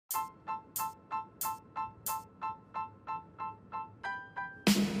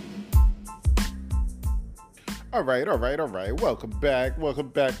All right. Welcome back to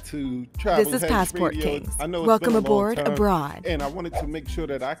This is TravelHeads Passport Radio. Kings. I know it's been Welcome a long aboard time, abroad. and I wanted to make sure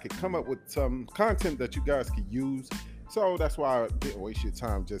that I could come up with some content that you guys could use. So that's why I didn't waste your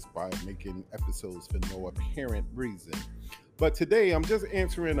time just by making episodes for no apparent reason. But today I'm just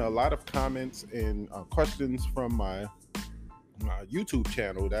answering a lot of comments and questions from my YouTube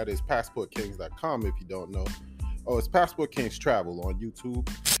channel. That is passportkings.com if you don't know. Oh, it's Passport Kings Travel on YouTube.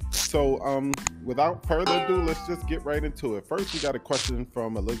 So, without further ado, let's just get right into it. First, we got a question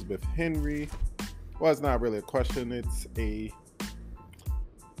from Elizabeth Henry. Well, it's not really a question. It's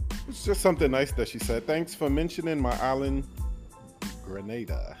just something nice that she said. Thanks for mentioning my island,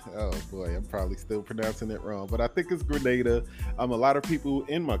 Grenada. Oh boy, I'm probably still pronouncing it wrong, but I think it's Grenada. A lot of people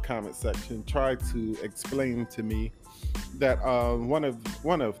in my comment section tried to explain to me that one of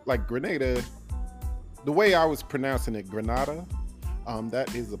like Grenada, the way I was pronouncing it, Granada.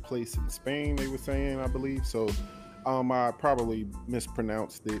 That is a place in Spain, they were saying, I believe. So I probably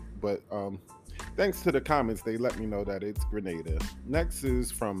mispronounced it, but thanks to the comments, they let me know that it's Grenada. Next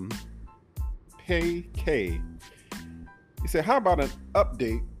is from Pay K. He said, how about an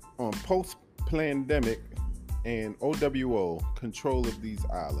update on post-pandemic and OWO control of these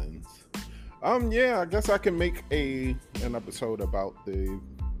islands? Yeah, I guess I can make an episode about the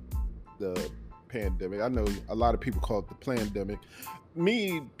pandemic. I know a lot of people call it the pandemic.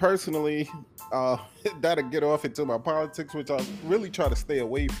 Me personally, that'll get off into my politics, which I really try to stay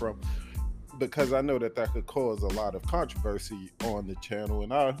away from because I know that could cause a lot of controversy on the channel.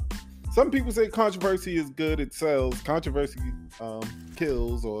 And some people say controversy is good, it sells. Controversy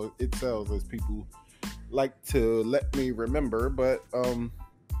kills, or it sells, as people like to let me remember. But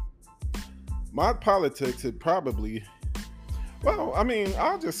my politics, it probably, well, I mean,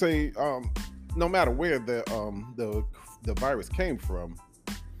 I'll just say, no matter where the virus came from,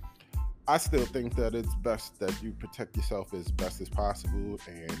 I still think that it's best that you protect yourself as best as possible,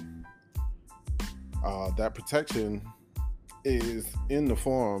 and that protection is in the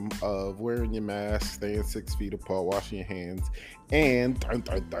form of wearing your mask, staying 6 feet apart, washing your hands, and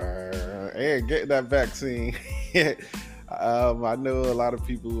getting that vaccine. I know a lot of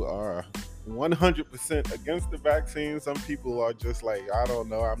people are 100% against the vaccine. Some people are just like, I don't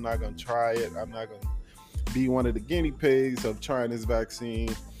know, I'm not going to try it. I'm not going to be one of the guinea pigs of trying this vaccine.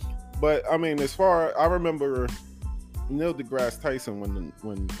 But I mean, I remember Neil deGrasse Tyson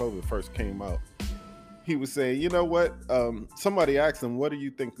when COVID first came out, he was saying, you know what? Somebody asked him, what do you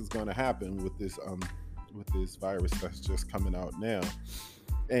think is going to happen with this virus that's just coming out now?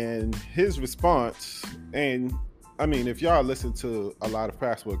 And his response, and I mean, if y'all listen to a lot of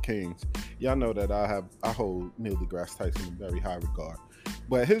Passport Kings, y'all know that I hold Neil deGrasse Tyson in very high regard.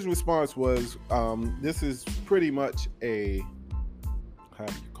 But his response was, this is pretty much how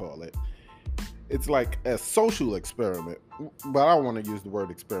do you call it? It's like a social experiment, but I don't want to use the word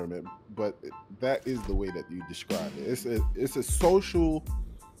experiment, but that is the way that you describe it.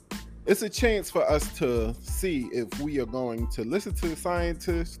 It's a chance for us to see if we are going to listen to the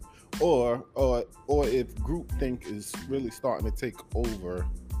scientists or if groupthink is really starting to take over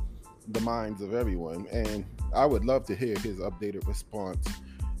the minds of everyone. And I would love to hear his updated response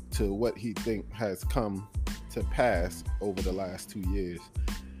to what he think has come to pass over the last 2 years.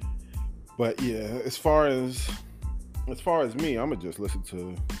 But yeah, as far as me, I'm gonna just listen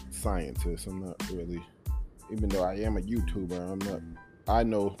to scientists. I'm not really, even though I am a YouTuber, I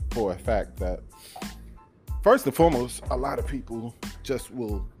know for a fact that first and foremost, a lot of people just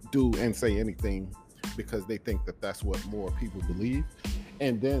will do and say anything because they think that that's what more people believe.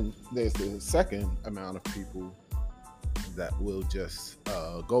 And then there's the second amount of people that will just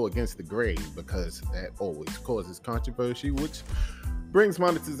go against the grain because that always causes controversy, which brings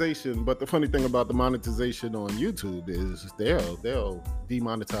monetization. But the funny thing about the monetization on YouTube is they'll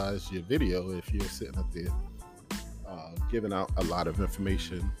demonetize your video if you're sitting up there giving out a lot of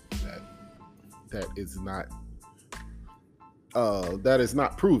information that is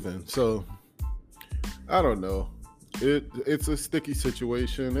not proven. So I don't know. It's a sticky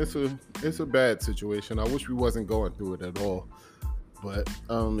situation. It's a bad situation. I wish we wasn't going through it at all. But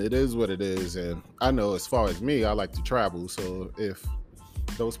it is what it is. And I know as far as me, I like to travel. So if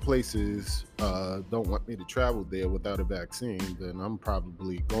those places don't want me to travel there without a vaccine, then I'm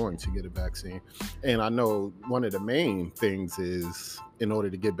probably going to get a vaccine. And I know one of the main things is in order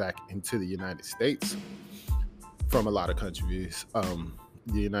to get back into the United States from a lot of countries,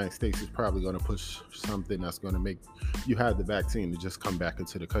 the United States is probably going to push something that's going to make you have the vaccine to just come back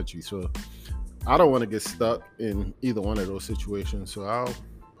into the country. So I don't want to get stuck in either one of those situations. So I'll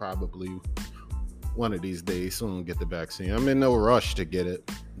probably one of these days soon get the vaccine. I'm in no rush to get it,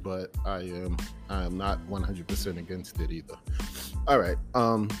 but I am not 100% against it either. All right.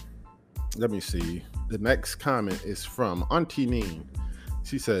 Let me see. The next comment is from Auntie Neen.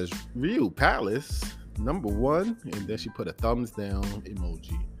 She says, Rio Palace, #1, and then she put a thumbs down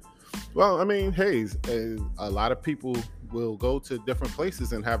emoji. Well, I mean, hey, a lot of people will go to different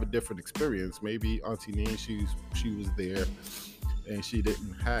places and have a different experience. Maybe Auntie Neen, she was there and she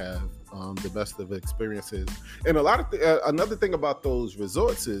didn't have the best of experiences. And a lot of another thing about those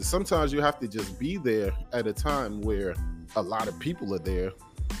resorts is sometimes you have to just be there at a time where a lot of people are there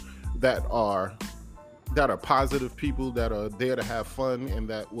that are positive people, that are there to have fun and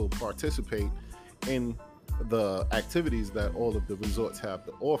that will participate in the activities that all of the resorts have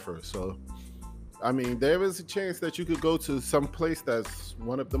to offer. So, I mean, there is a chance that you could go to some place that's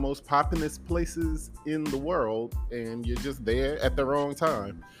one of the most populous places in the world, and you're just there at the wrong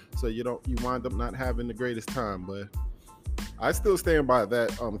time. So you wind up not having the greatest time. But I still stand by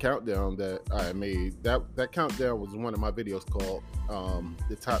that countdown that I made. That countdown was one of my videos called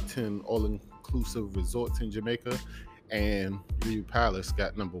the top 10 all-inclusive resorts in Jamaica, and Rio Palace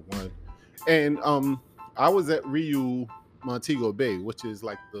got #1. And I was at Rio Montego Bay, which is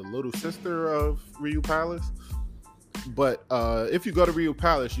like the little sister of Rio Palace. But if you go to Rio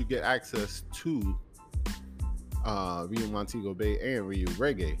Palace, you get access to Rio Montego Bay and Rio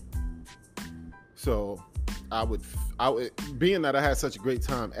Reggae. So I would, being that I had such a great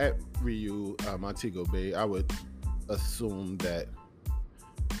time at Rio Montego Bay, I would assume that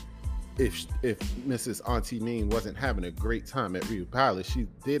if Mrs. Auntie Neen wasn't having a great time at Rio Palace, she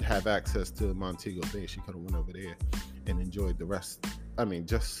did have access to Montego Bay. She could have went over there and enjoyed the rest. I mean,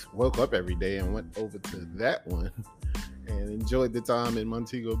 just woke up every day and went over to that one and enjoyed the time in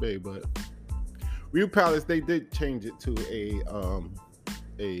Montego Bay. But Rio Palace, they did change it to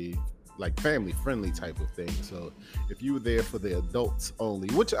a like family friendly type of thing. So if you were there for the adults only,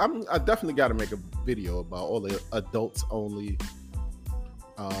 which I definitely got to make a video about all the adults only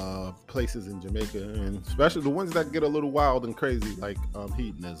places in Jamaica, and especially the ones that get a little wild and crazy, like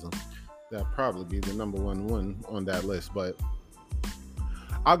hedonism. That'd probably be the #1 on that list, but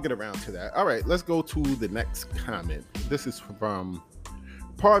I'll get around to that. All right, let's go to the next comment. This is from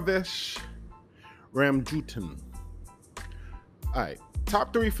Parvesh Ramjutan. All right,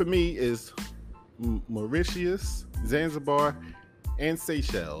 top 3 for me is Mauritius, Zanzibar, and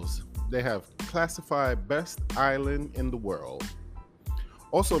Seychelles. They have classified best island in the world.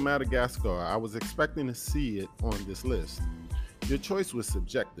 Also Madagascar, I was expecting to see it on this list. Your choice was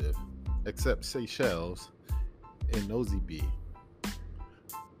subjective, except Seychelles and Nosy B.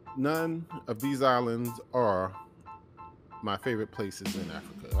 None of these islands are my favorite places in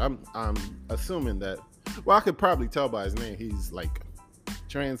Africa. I'm assuming that, well, I could probably tell by his name, he's like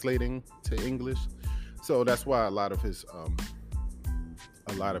translating to English. So that's why a lot of his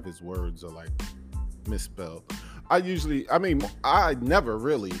words are like misspelled. I never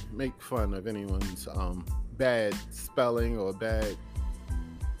really make fun of anyone's bad spelling or bad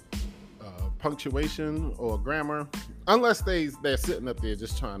punctuation or grammar, unless they're sitting up there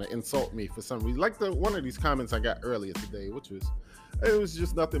just trying to insult me for some reason. Like one of these comments I got earlier today, which was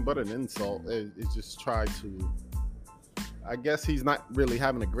just nothing but an insult. It just tried to, I guess he's not really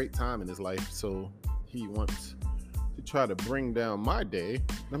having a great time in his life, so he wants to try to bring down my day.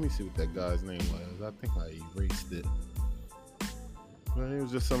 Let me see what that guy's name was. I think I erased it. Well, he was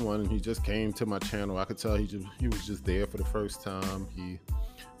just someone, he just came to my channel. I could tell he was just there for the first time. He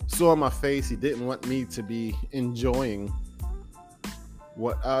saw my face. He didn't want me to be enjoying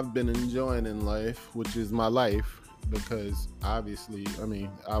what I've been enjoying in life, which is my life, because obviously,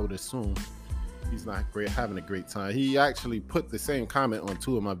 I would assume he's not having a great time. He actually put the same comment on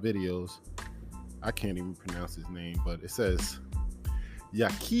 2 of my videos. I can't even pronounce his name, but it says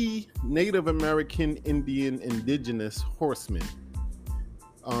Yaqui, Native American Indian Indigenous Horseman.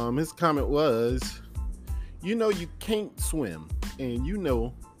 His comment was, you can't swim, and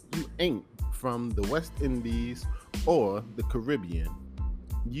you ain't from the West Indies or the Caribbean.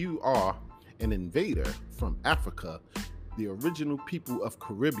 You are an invader from Africa. The original people of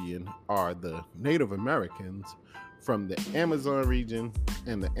Caribbean are the Native Americans from the Amazon region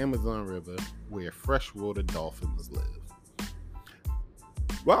and the Amazon River, where freshwater dolphins live.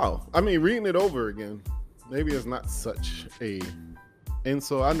 Wow. Reading it over again, maybe it's not such a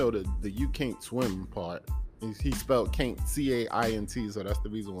insult. I know the you can't swim part. He spelled can't, C-A-I-N-T, so that's the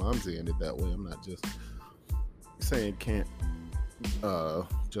reason why I'm saying it that way. I'm not just saying can't, but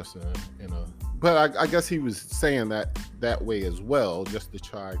I guess he was saying that way as well, just to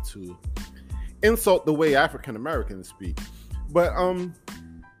try to insult the way African Americans speak. But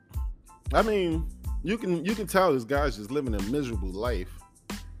you can tell this guy's just living a miserable life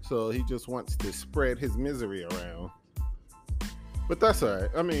so he just wants to spread his misery around. But that's all right.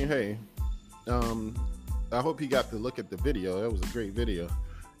 I mean, hey, I hope he got to look at the video. That was a great video.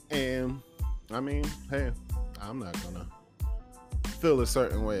 And I mean, hey, I'm not gonna feel a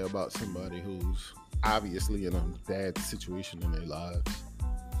certain way about somebody who's obviously in a bad situation in their lives.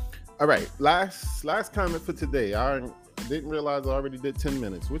 All right, last comment for today. I didn't realize I already did 10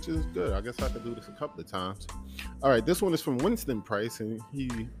 minutes, which is good. I guess I could do this a couple of times. All right, this one is from Winston Price, and he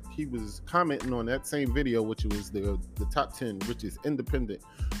was commenting on that same video, which was the top 10 richest independent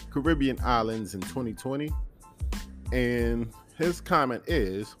Caribbean islands in 2020. And his comment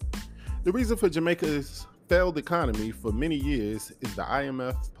is, the reason for Jamaica's failed economy for many years is the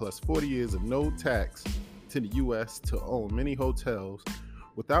IMF plus 40 years of no tax to the U.S. to own many hotels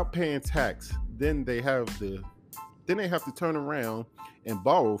without paying tax. Then they have to turn around and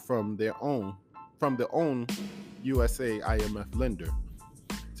borrow from their own USA IMF lender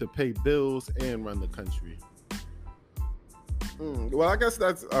to pay bills and run the country. Well, I guess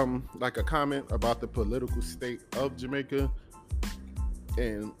that's like a comment about the political state of Jamaica.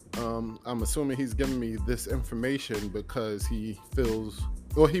 And I'm assuming he's giving me this information because he feels,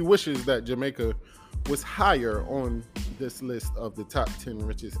 or he wishes that Jamaica was higher on this list of the top 10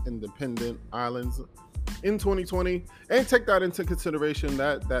 richest independent islands in 2020. And take that into consideration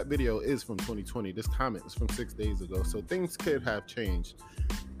that that video is from 2020. This comment is from 6 days ago, so things could have changed.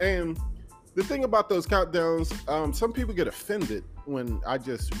 And the thing about those countdowns, some people get offended when I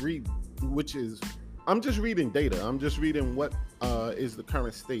just read, I'm just reading data. I'm just reading what is the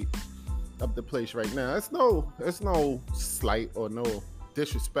current state of the place right now. It's no slight or no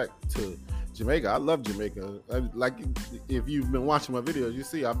disrespect to Jamaica. I love Jamaica. Like, if you've been watching my videos, you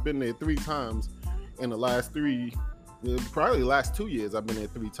see I've been there 3 times in the last 2 years. I've been there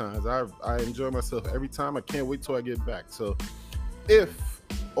 3 times. I enjoy myself every time. I can't wait till I get back. So if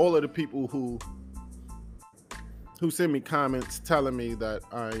all of the people who send me comments telling me that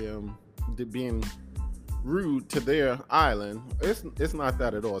I am being rude to their island, it's not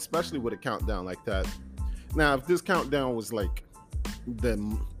that at all, especially with a countdown like that. Now, if this countdown was like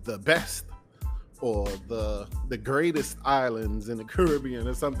the best or the greatest islands in the Caribbean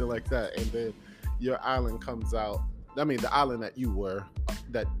or something like that, and then your island comes out, I mean the island that you were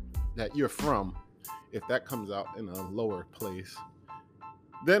that you're from, if that comes out in a lower place,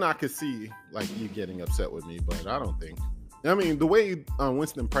 then I could see like you getting upset with me. But I don't think, I mean, the way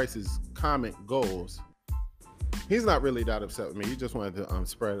Winston Price's comment goes, he's not really that upset with me. He just wanted to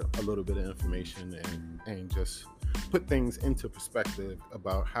spread a little bit of information and just put things into perspective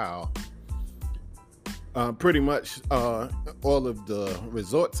about how pretty much all of the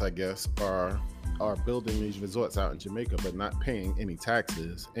resorts, I guess, are building these resorts out in Jamaica but not paying any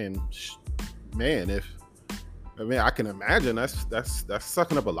taxes. And man, I can imagine that's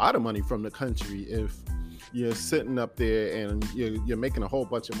sucking up a lot of money from the country if you're sitting up there and you're making a whole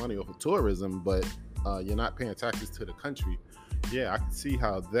bunch of money off of tourism, but you're not paying taxes to the country. Yeah, I can see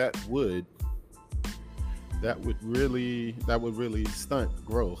how that would really stunt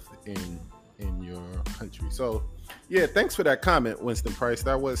growth in your country. So yeah, thanks for that comment, Winston Price.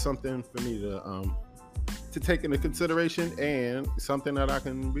 That was something for me to take into consideration, and something that I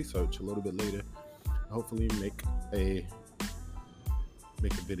can research a little bit later. Hopefully make a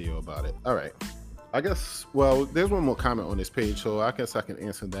video about it. All right, I guess, well, there's one more comment on this page, so I guess I can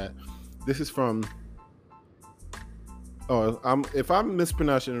answer that. This is from, if I'm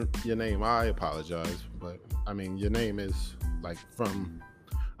mispronouncing your name, I apologize, but I mean, your name is like from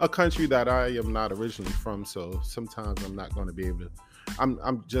a country that I am not originally from, so sometimes I'm not going to be able to,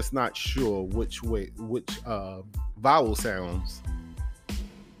 I'm just not sure which vowel sounds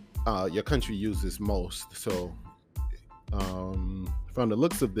your country uses most. So from the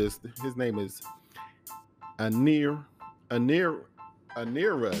looks of this, his name is Anirud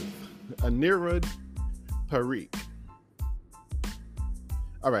Parikh.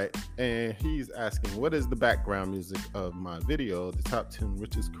 All right, and he's asking, what is the background music of my video, the top 10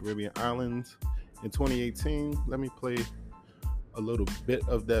 richest Caribbean islands in 2018? Let me play a little bit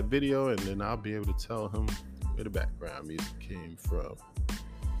of that video, and then I'll be able to tell him where the background music came from.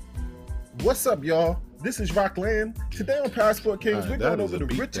 What's up, y'all? This is Rockland. Today on Passport Kings, we're going over the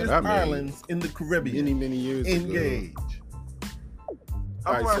richest islands in the Caribbean. Many years Engage. Ago.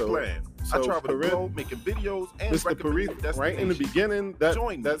 I'm Rockland. So I travel the Parikh, globe making videos and Mr. Parikh, right in the beginning, that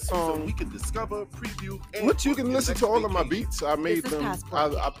song, so we can discover, preview, and which you can listen to all of my beats. I made them.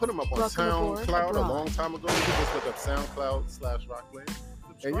 I put them up on SoundCloud a long time ago. You can just look up SoundCloud/Rockland,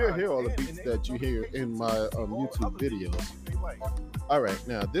 and you'll hear all the beats that you hear in my YouTube videos. All right,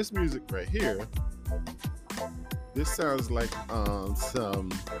 now this music right here This sounds like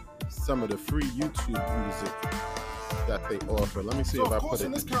some of the free YouTube music that they offer. Let me see So if I of put course it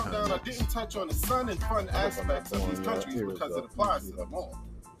in this countdown, I didn't touch on the sun and fun aspects of these countries because it applies to them all.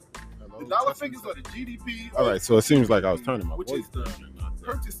 The dollar figures are the GDP. All right, so it seems like I was turning my which voice is the down.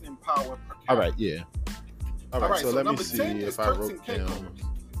 purchasing power per capita. All right, yeah. All right, so let me number see 10 is if I Turks wrote and down. Caicos.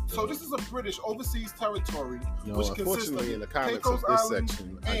 So this is a British overseas territory No, which consists of unfortunately, in the comments Caicos of this Islands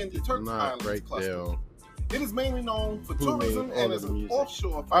section, I and the did Turks not Islands write cluster. down. It is mainly known for Who made tourism all and of as the an music.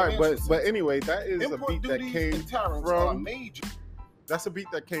 offshore All right, financial but center. anyway, that is a Import beat that duties came and tariffs are from. major. That's a beat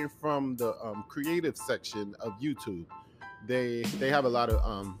that came from the creative section of YouTube. They have a lot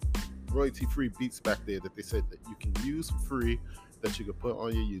of royalty-free beats back there that they said that you can use for free, that you can put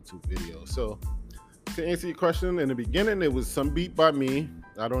on your YouTube video. So to answer your question, in the beginning, it was some beat by me.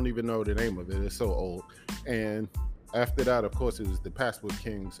 I don't even know the name of it. It's so old. And after that, of course, it was the Passport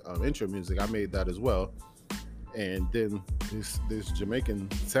Kings intro music. I made that as well. And then this Jamaican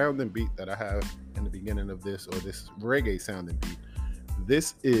sounding beat that I have in the beginning of this, or this reggae sounding beat,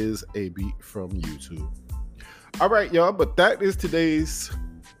 this is a beat from YouTube. All right, y'all, but that is today's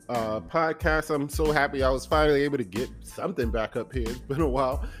podcast. I'm so happy I was finally able to get something back up here. It's been a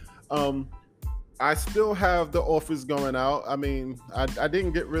while. I still have the offers going out. I mean, I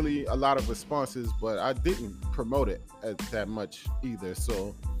didn't get really a lot of responses, but I didn't promote it that much either.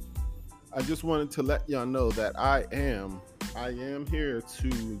 So I just wanted to let y'all know that I am here to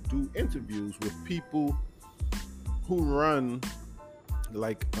do interviews with people who run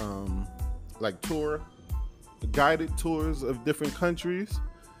like guided tours of different countries,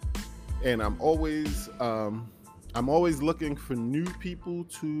 and I'm always looking for new people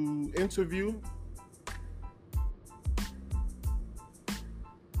to interview.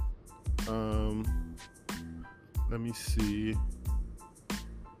 Let me see.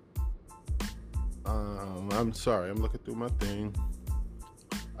 I'm sorry, I'm looking through my thing.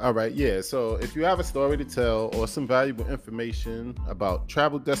 All right, yeah. So if you have a story to tell or some valuable information about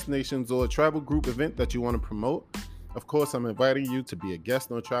travel destinations or a travel group event that you want to promote, of course, I'm inviting you to be a guest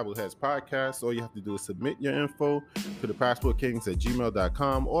on TravelHeads podcast. All you have to do is submit your info to the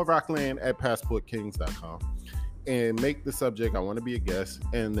passportkings@gmail.com or rockland@passportkings.com and make the subject, I want to be a guest.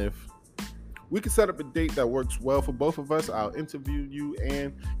 And if we can set up a date that works well for both of us, I'll interview you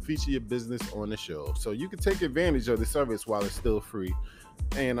and feature your business on the show. So you can take advantage of the service while it's still free.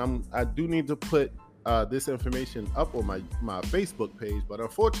 And I do need to put this information up on my Facebook page, but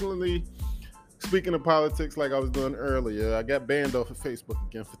unfortunately, speaking of politics, like I was doing earlier, I got banned off of Facebook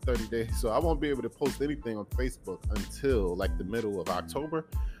again for 30 days. So I won't be able to post anything on Facebook until like the middle of October.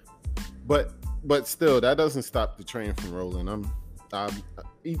 But still, that doesn't stop the train from rolling.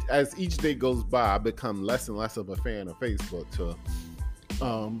 As each day goes by, I become less and less of a fan of Facebook. So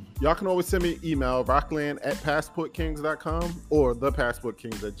y'all can always send me an email, rockland@passportkings.com or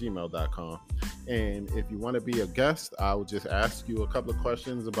thepassportkings@gmail.com. And if you want to be a guest, I will just ask you a couple of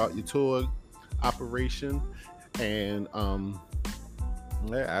questions about your tour operation, and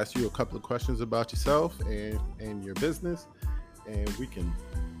ask you a couple of questions about yourself and your business, and we can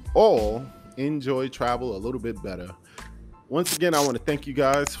all enjoy travel a little bit better. Once again, I want to thank you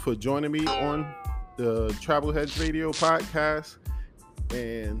guys for joining me on the TravelHeads Radio podcast,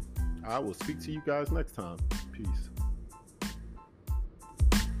 and I will speak to you guys next time. Peace.